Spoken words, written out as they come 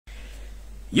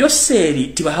Yoseri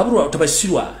tibahabulwa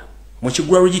tabasirwa mu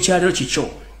kigwaro gikyalero kicho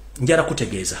njara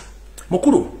kutegeeza.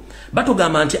 Mukulu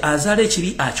batugamba nti azaala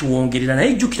ekibi akiwongerera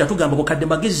naye jjukira tugamba ko kadde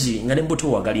magezi nga ne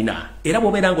mbuto wagalina. Era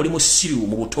bw'obeera ng'oli musiru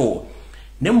mu buto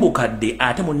ne mbukadde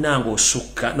ate munnango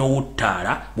osukka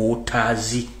n'owuttaala mu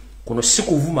wutaazi. Kuno si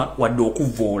kuvuma wadde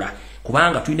okuvoola.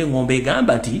 Kubanga tulina engombe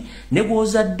egamba nti ne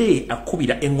gw'ozadde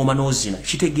akubira engoma n'ozina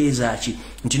kitegeeza ki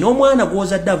nti n'omwana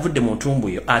gw'ozadde avudde mu ntumbu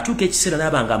eyo atuuka ekiseera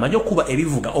n'abanga amaze okuba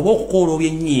ebivuga oba okukoola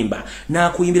obyennyimba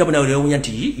n'akuyimbira bwe nawe lewunya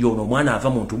nti y'ono omwana ava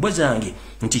mu ntumbwe zange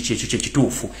nti kyekyo kye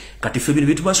kituufu. Kati ffe bino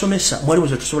bye tubasomesa mwalimu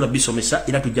ze tusobola bisomesa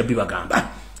era tujja bibagamba.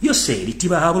 Yoseri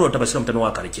tibahabulwa tabasira mutano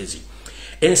wa Kalekezi.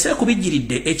 Ensi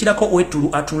ekubijjiridde ekirako Owetulu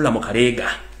atunula mu kaleega.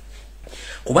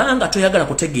 Kubanga toyagala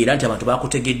kutegeera nti abantu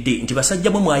bakutegedde nti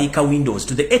basajja bwe mwayika Windows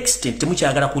to the extent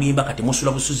temukyagala kulimba kati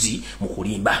musula busuzi mu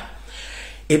kulimba.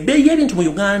 Ebbeeyi y'ebintu mu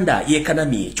Uganda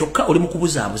yeekanamye kyokka oli mu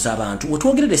kubuzaabuza abantu.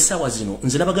 Wetwogerera essaawa zino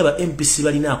nze n'abagaba MPC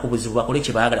balinaako obuzibu bakole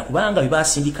kye baagala kubanga bye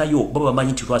baasindikayo bo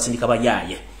bamanyi nti twasindika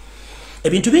bayaaye.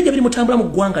 Ebintu bingi biri mutambula mu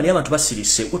ggwanga naye abantu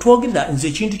basirise. Wetwogerera nze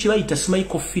ekintu kye bayita Smile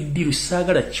Coffee Deal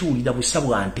saagala kiwulira busa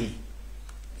bwante.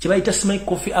 Kye bayita Smile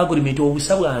Coffee Agreement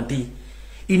obusa bwante.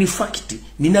 In fact,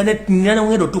 nina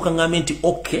ngendo tuka ngambe nti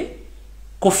okay,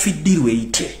 Coffee Deal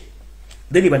weite.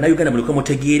 Then bannayuganda mulyoke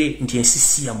mutegeere nti ensi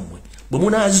si yammwe. Bwe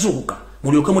munaazuuka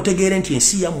mulyoke mutegeere nti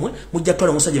ensi yammwe mujja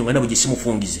kutwala omusajja Uganda bwe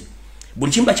simufungize.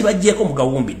 Buli kimba kibajjeeko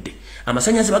mugawumbidde.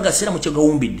 Amasannyalaze bagaseera mu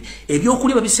kigawumbidde.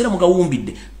 Ebyokulya babiseera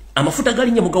mugawumbidde. Amafuta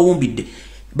galinnya mugawumbidde.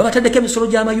 Babataddeko emisolo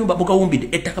gy'amayumba mugawumbidde.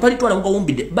 Ettaka balitwala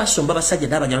mugawumbidde. Basomba basajja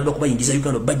n'abanyalanda okubayingiza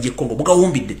Uganda bajje Kongo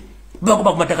mugawumbidde.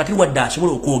 Bakuba kumatakati wadda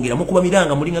asobola okwogera mukuba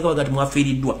miranga mulinga gabagati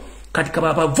mwafiiriddwa kati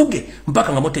kababa vuge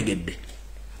mpaka nga mutegedde.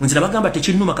 Nzira bagamba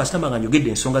tekinnuma kasitama nga njogedde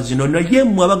ensonga zino naye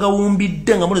mmwe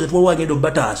abagawumbidde nga muloza tuwa wagenda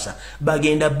bataasa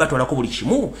bagenda batwalako buli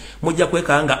kimu mujja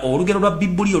kwekanga olugero lwa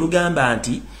Bibuli olugamba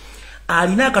nti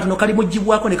alina akatono kali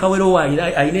mujjibwako ne kawero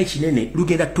alina ekinene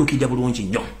lugenda tuukidde bulungi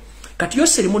nnyo. Kati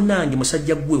Yoseri munnange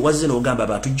musajja gwe wazze n'ogamba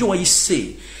abantu jjo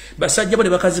wayise basajja bane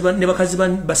bakazi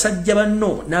basajja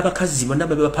banno n'abakazi bonna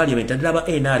ba parliament ndaba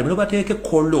NR bano bateeke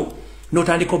kollo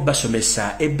n'otandika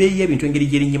basomesa ebbeeyi y'ebintu engeri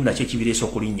gyerinnyimu nakyo ekibireesa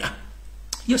okulinnya.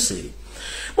 Yoseri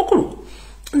mukulu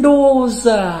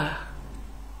ndowooza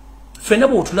ffenna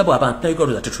bw'otulaba abantu naye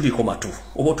galooza tetuliiko matu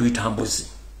oba otuyita mbuzi.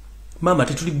 Maama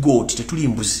tetuli gooti tetuli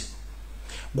mbuzi.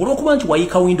 Gw'olwokuba nti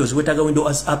wayika Windows weetaaga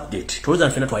Windows update tolooza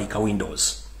ffenna twayika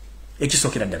Windows.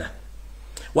 Ekisookera ddala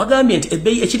wagambye nti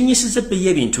ebbeeyi ekirinyisiza ebbeeyi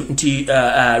y'ebintu nti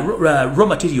raw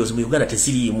materials mu Uganda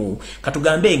teziriimu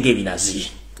katugambe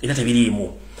ng'ebinazi era tebiriimu.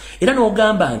 Era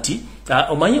n'ogamba nti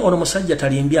omanyi ono musajja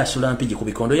talimbi asula mpigi ku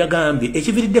bikondo yagambye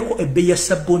ekiviiriddeko ebbeeyi ya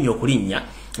sabbuuni okulinnya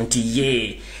nti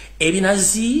ye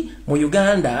ebinazi mu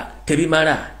Uganda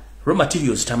tebimala raw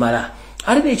materials tamala.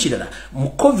 Ate n'ekirala mu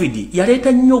COVID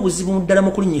yaleeta nnyo obuzibu ddala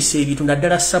mu kulinnyisa ebintu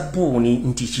naddala sabbuuni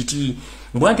nti kiti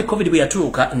mbwanti COVID bwe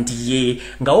yatuuka nti ye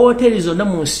nga wooteri zonna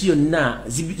mu nsi yonna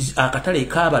akatale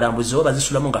k'abalambuzi oba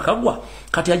bazisulamu nga kagwa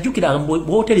kati ajjukira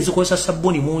wooteri zikozesa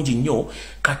sabbuuni mungi nnyo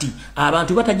kati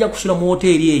abantu batajja kusula mu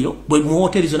wooteri eyo mu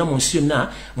wooteri zonna mu nsi yonna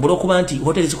mbulwokuba nti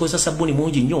wooteri zikozesa sabbuuni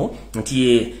mungi nnyo nti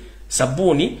ye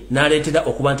sabbuuni n'aleetera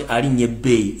okuba nti alinnya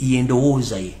ebbeeyi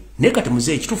y'endowooza ye. Naye kati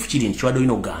muzeeyi ekituufu kiri nti kiwadde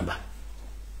olina okugamba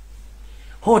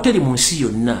hoteli mu nsi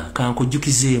yonna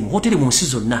kankujjukizeemu hoteli mu nsi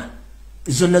zonna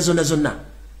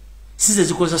size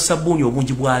zikozesa sabbuuni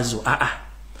obungi bwazo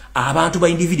abantu ba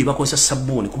individu bakozesa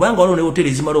sabbuuni kubanga waliwo ne hoteli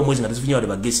ezimala omwezi nga tezifunye wadde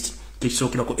bagesti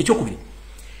tekisookirako. Ekyokubiri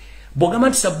bw'ogamba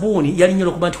nti sabbuuni yalinnye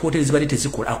olwokuba nti hoteli zibadde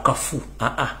tezikola akafu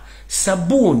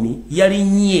sabbuuni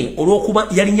yalinnye olwokuba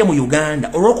yalinnye mu Uganda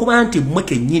olwokuba nti mmwe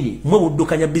kennyini mmwe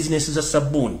buddukanya bizinesi za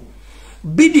sabbuuni.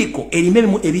 Bidiko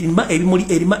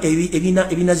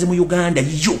ebinazi mu Uganda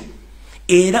yo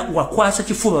era wakwasa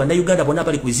kifuba bana Uganda bonna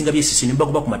bali ku bizinga by'esisi ne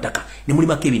bakuba ku mataka ne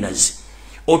mulimako ebinazi.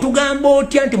 Otugamba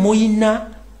otya nti muyina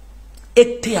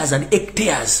hectares and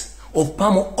hectares of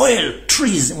palm oil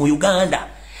trees mu Uganda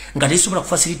nga tezisobola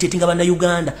kufacilitatinga bana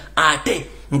Uganda ate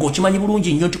ng'okimanyi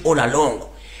bulungi nnyo nti all along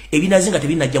ebinazi nga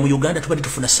tebinajja mu Uganda tubadde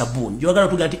tufuna sabbuuni. Uganda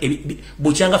tuga nti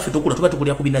bukyanga ffe tukula tuba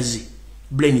tukulira ku binazi.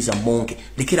 Brain za monke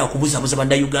lekera okubuzabuza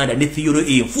banda Uganda ne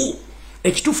theory enfu.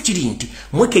 Ekituufu kiri nti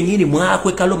mwe kennyini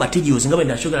mwakweka raw materials nga bwe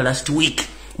ndashogera last week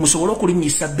musobola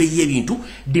okulinnyisa bbeeyi y'ebintu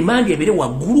demand ebere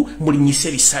waggulu mulinnyisa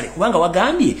ebisale kubanga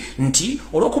wagambye nti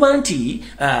olwokuba nti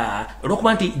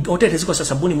hoteli tezikozesa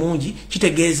sabbuuni mungi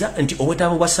kitegeeza nti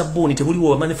obwetaavu bwa sabbuuni tebuliwo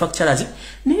wa manufacturers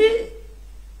ne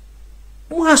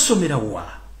mwasomera wa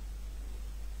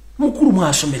mukulu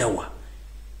mwasomera wa.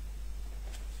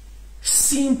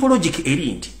 Simple logic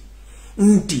eri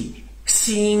nti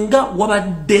singa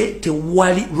wabadde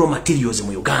tewali raw materials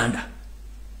mu Uganda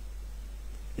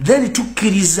then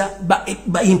tukiriza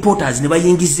ba importers ne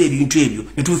bayingiza ebintu ebyo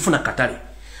ne tubifuna katale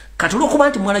katolo kuba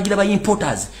nti mwalagira ba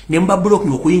importers ne mba block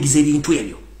ni okuyingiza ebintu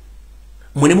ebyo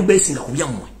mwene mubesinga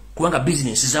kubyammwe kubanga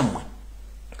business zammwe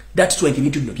that's why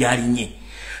ebintu bino byalinye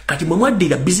kati mwe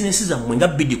mwaddira business zammwe nga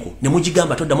bidiko ne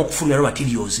mugigamba toddamu okufulira raw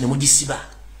materials ne mugisiba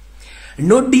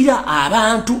nodira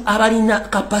abantu abalina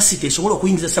capacity esobola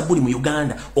okuyingiza sabuni mu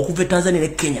Uganda okuva Tanzania ne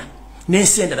Kenya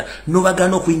n'ensendera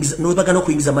nobagana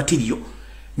okuyingiza material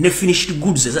ne finished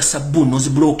goods za sabuni nozi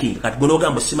blocking kati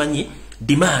gologambo simanyi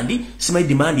demand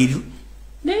iri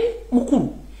ne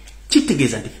mukuru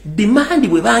kitegeza nti demand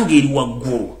bwe bangeri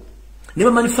waggulu ne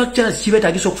ba manufacturers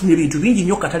kibetagisa okufuna ebintu bingi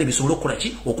nnyo katale bisobola okukola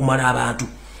ki okumala abantu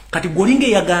kati golinge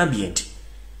yagambye nti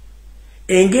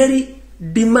engeri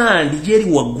demand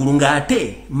jeri waggulu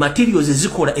ngate materials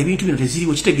ezikola ebintu bino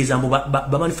teziriwo kitegeza mbo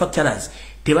ba manufacturers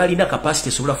tebalina capacity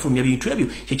esobola kufulumya ebintu ebyo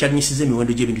kyekyalinyisiza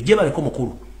emiwendo gy'ebintu gyebaleko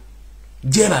mukulu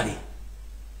gyebale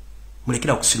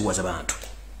mulekera okusiriwaza abantu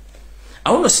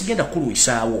awo no sigenda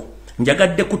kuluyisaawo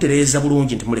njagadde kutereeza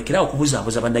bulungi nti mulekera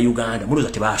okubuzaabuza bannayuganda mulooza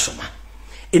tebasoma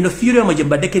eno theory yamwe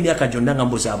mbaddeko emyaka gyonna nga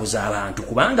mbuzaabuza abantu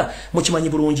kubanga mukimanyi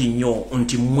bulungi nnyo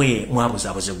nti mwe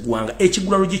mwabuzaabuza eggwanga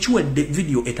ekigulalo gikiwedde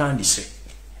video etandise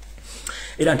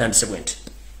era ntandise bwe nti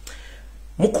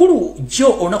mukulu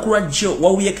jo olunaku lwa jo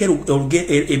wawuyeko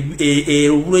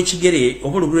olw'ekigere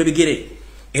oba olw'ebigere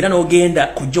era n'ogenda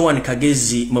ku Joan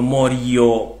Kagezi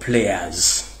Memorial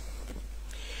Players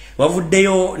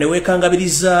wavuddeyo ne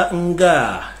weekangabiriza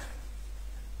nga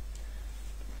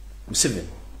Museveni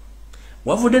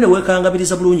wavudde ne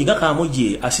weekangabiriza bulungi nga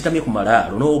Kaamugye asitamye ku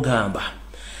malaalo n'ogamba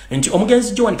nti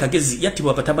omugenzi Joan Kagezi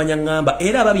yattibwa batamanya ngamba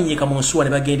era ababinyeeka mu nsuwa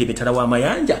ne bagenda emitala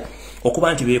w'amayanja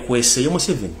okuba nti beekweseeyo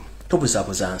Museveni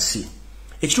tobuzaabuza nsi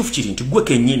ekituufu kiri nti gwe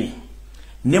kennyini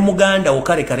ne muganda wo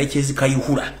Kalekalekyezi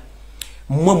Kayihura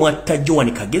mmwe mwatta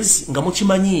Joan Kagezi nga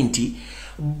mukimanyi nti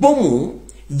bomu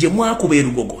gye mwakuba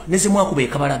erugogo ne ze mwakuba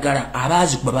ekabalagala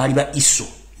abaazikuba baali ba Iso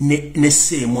ne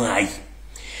Seemwayi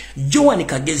Joan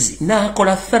Kagezi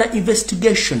n'akola thorough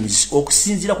investigations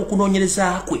okusinziira ku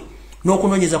kunoonyereza kwe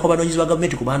n'okunoonyereza kw'abanoonyezi ba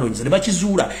gavumenti ku baanoonyeza ne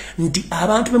bakizuula nti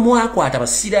abantu be mwakwata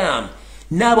Abasiraamu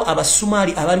n'abo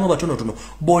Abasumaali abalimu batonotono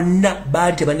bonna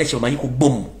baali tebalina kye bamanyi ku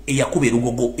bomu eyakuba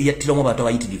erugogo eyattiramu abantu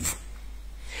abayitirivu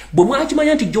bwe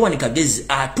mwakimanya nti Joan Kagezi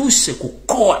atuuse ku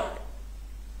koa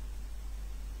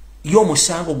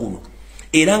y'omusango guno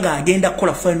era ng'agenda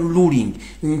kukola final ruling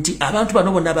nti abantu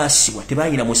bano bonna baasibwa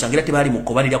tebalina musango era tebaali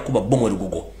mukobalira kuba bomu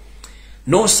erugogo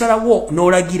n'osalawo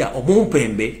n'olagira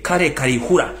omumpembe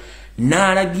Kalekaleihura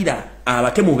n'alagira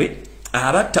abatemu be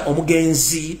abatta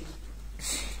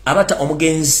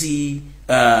omugenzi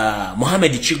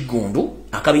Mohamed Kiggundu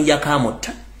akabinja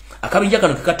kamutta akabinja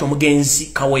kano kekatta omugenzi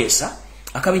Kaweesa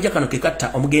akabinja kano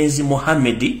kekatta omugenzi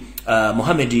Mohamed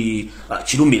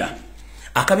Kirumira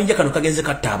akabinja kano kagenze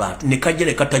katta abantu ne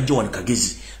kajjere katta Joan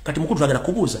Kagezi kati mukulu twagala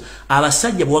kubuuza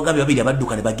abasajja bwagambye babiri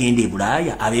abadduka ne bagenda e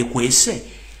Bulaaya abeekwese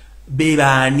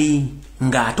bebaani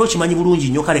ng'ate okimanyi bulungi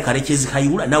nnyo Kalekalekyezi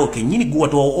Kayihura nawe kennyini gwe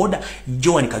watowa order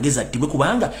Joan Kagezi attibwe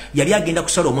kubanga yali agenda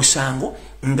kusala omusango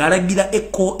ng'alagira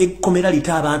ekkomera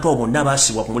lita abantu abo bonna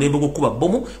baasibwa ku mulembe gw'okuba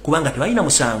bomu kubanga tebalina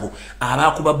musango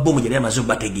abaakuba bomu yali amaze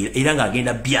bategeera era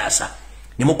ng'agenda byasa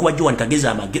ne mukuba Joan Kagezi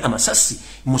amasasi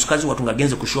musukazi watu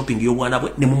ng'agenze ku shopping y'obwana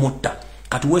bwe ne mumutta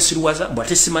kati weesiriwaza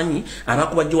mbwate simanyi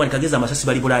abakuba Joan Kagezi amasasi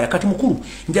bali Bulaaya kati mukulu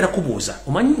njala kubuuza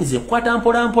omanyi nze nkwata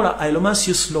mpola mpola I romance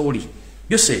you slowly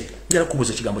byose njala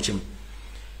kubuuza ekigambo kimu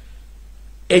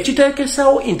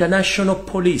ekiteekesawo international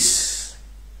police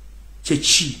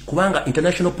chechi kubanga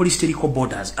international police teriko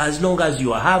borders as long as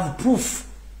you have proof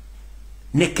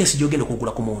ne case jogenda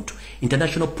kugula ku muntu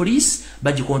international police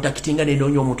baji contactinga ne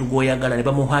ndonyo omuntu goyagala ne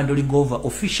bamuhandling over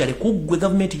officially kugwe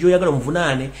government joyagala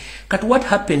muvunane kat what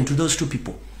happened to those two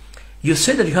people you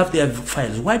said that you have their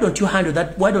files why don't you handle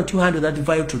that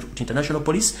file to international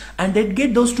police and then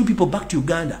get those two people back to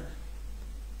Uganda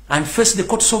and face the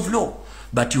courts of law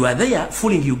but you are there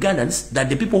fooling Ugandans that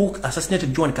the people who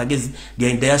assassinated Joan Kagezi they are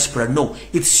in diaspora. No,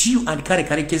 it's you and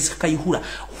Kalekalekyezi Kayihura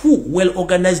who well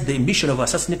organized the mission of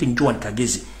assassinating Joan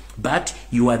Kagezi. But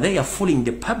you are there fooling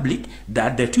the public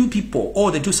that the two people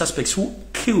or the two suspects who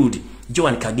killed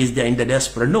Joan Kagezi they are in the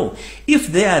diaspora. No, if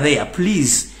they are there,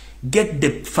 please get the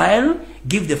file,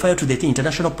 give the file to the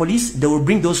international police. They will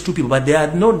bring those two people, but they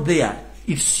are not there.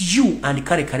 It's you and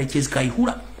Kalekalekyezi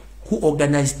Kayihura who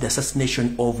organized the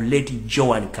assassination of late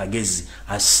Joan Kagezi.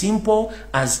 As simple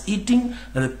as eating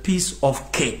a piece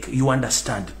of cake. You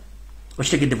understand?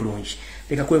 Okitegedde bulungi.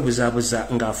 Leka kwebuzaabuza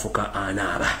ng'afuka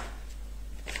anaaba.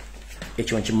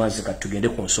 Ekyo nkimaze kati tugende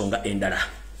ku nsonga endala.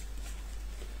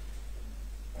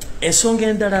 Ensonga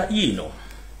endala yino.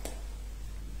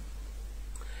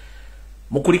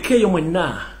 mukulikeyo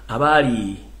mwenna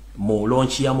abali mu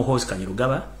launch ya Muhoozi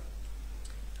Kanyarugaba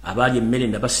abali emmere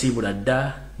ndabasiibula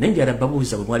dda nenjala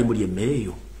babuuza bwe mwali muli emmere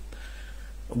eyo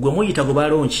gwe muyita gwe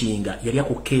balaunchinga yali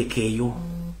akukeeka eyo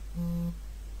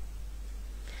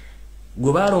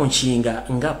gwe balaunchinga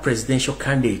nga presidential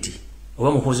candidate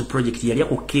oba Muhoozi project yali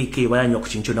akukeeka eyo bayanywa ku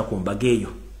kintu na ku mbaga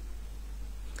eyo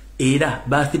era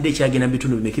birthday kyagenda mu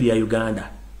bitundu bimeka bya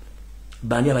Uganda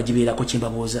bani abagibeerako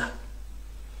kyembabooza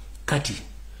kati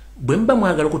bwe mba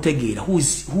mwagala okutegeera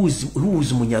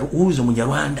who's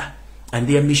Munyarwanda and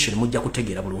their mission mujja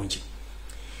kutegeera bulungi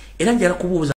era njala kubuuza